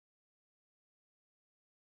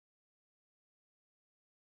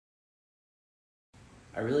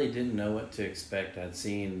I really didn't know what to expect. I'd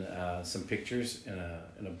seen some pictures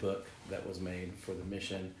in a book that was made for the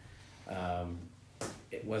mission.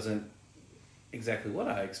 It wasn't exactly what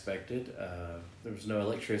I expected. There was no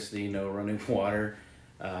electricity, no running water.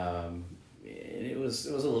 It was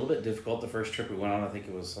a little bit difficult. The first trip we went on, I think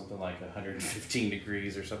it was something like 115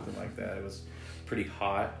 degrees or something like that. It was pretty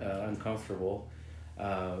hot, uncomfortable.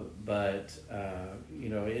 But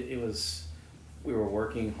it was, we were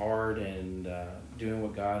working hard and doing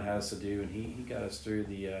what God had us to do, and he got us through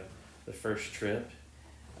the first trip.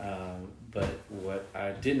 But what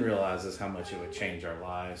I didn't realize is how much it would change our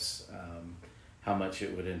lives, how much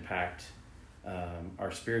it would impact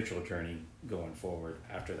our spiritual journey going forward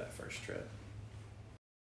after that first trip.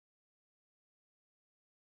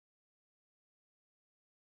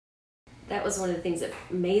 That was one of the things that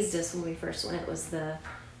amazed us when we first went, was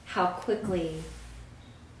how quickly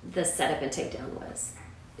the setup and takedown was.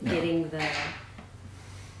 Getting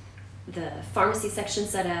the pharmacy section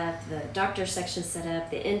set up, the doctor section set up,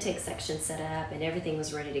 the intake section set up, and everything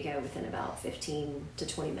was ready to go within about 15 to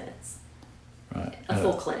 20 minutes. Right. A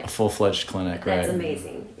full clinic. A full-fledged clinic, That's right.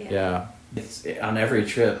 amazing. Yeah. It's on every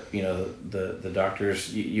trip, the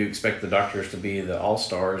doctors, you expect the doctors to be the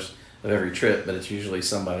all-stars of every trip, but it's usually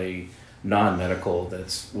somebody non-medical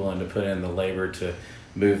that's willing to put in the labor to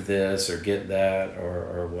move this or get that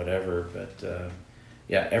or whatever. But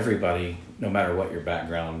everybody, no matter what your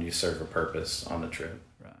background, you serve a purpose on the trip.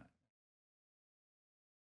 Right.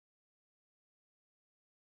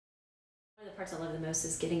 One of the parts I love the most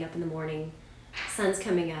is getting up in the morning. Sun's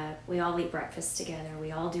coming up. We all eat breakfast together.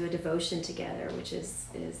 We all do a devotion together, which is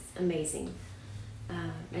amazing.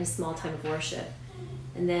 And a small time of worship.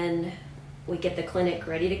 And then we get the clinic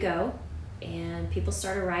ready to go, and people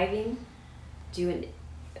start arriving,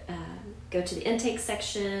 go to the intake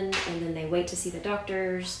section, and then they wait to see the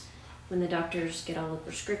doctors. When the doctors get all the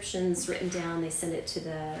prescriptions written down, they send it to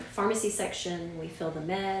the pharmacy section. We fill the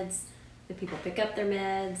meds. The people pick up their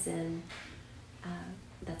meds, and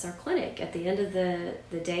that's our clinic. At the end of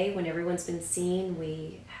the day, when everyone's been seen,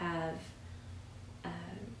 we have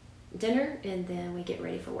dinner, and then we get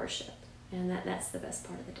ready for worship. And that's the best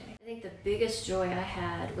part of the day. I think the biggest joy I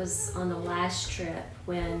had was on the last trip,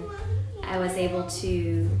 when I was able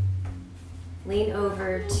to lean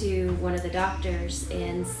over to one of the doctors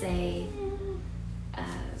and say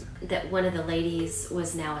that one of the ladies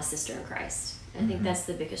was now a sister in Christ. I think that's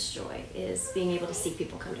the biggest joy, is being able to see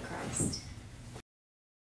people come to Christ.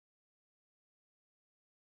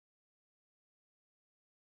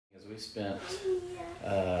 Because we spent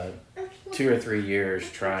 2 or 3 years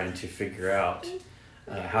trying to figure out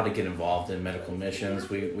how to get involved in medical missions.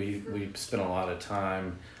 We spent a lot of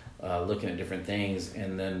time looking at different things,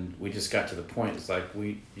 and then we just got to the point, it's like,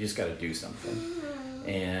 you just got to do something.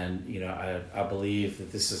 And I believe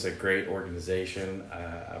that this is a great organization.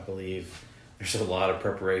 I believe there's a lot of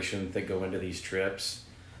preparation that go into these trips.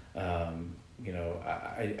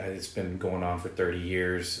 It's been going on for 30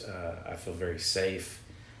 years. I feel very safe.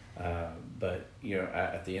 But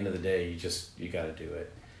at the end of the day, you got to do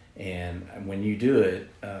it. And when you do it,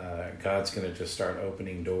 God's going to just start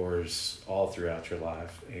opening doors all throughout your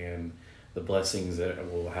life, and the blessings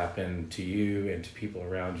that will happen to you and to people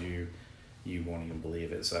around you, you won't even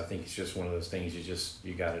believe it. So I think it's just one of those things,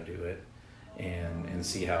 you got to do it and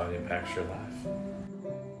see how it impacts your life.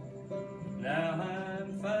 Now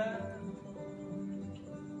I'm found,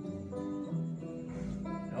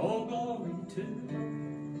 oh glory to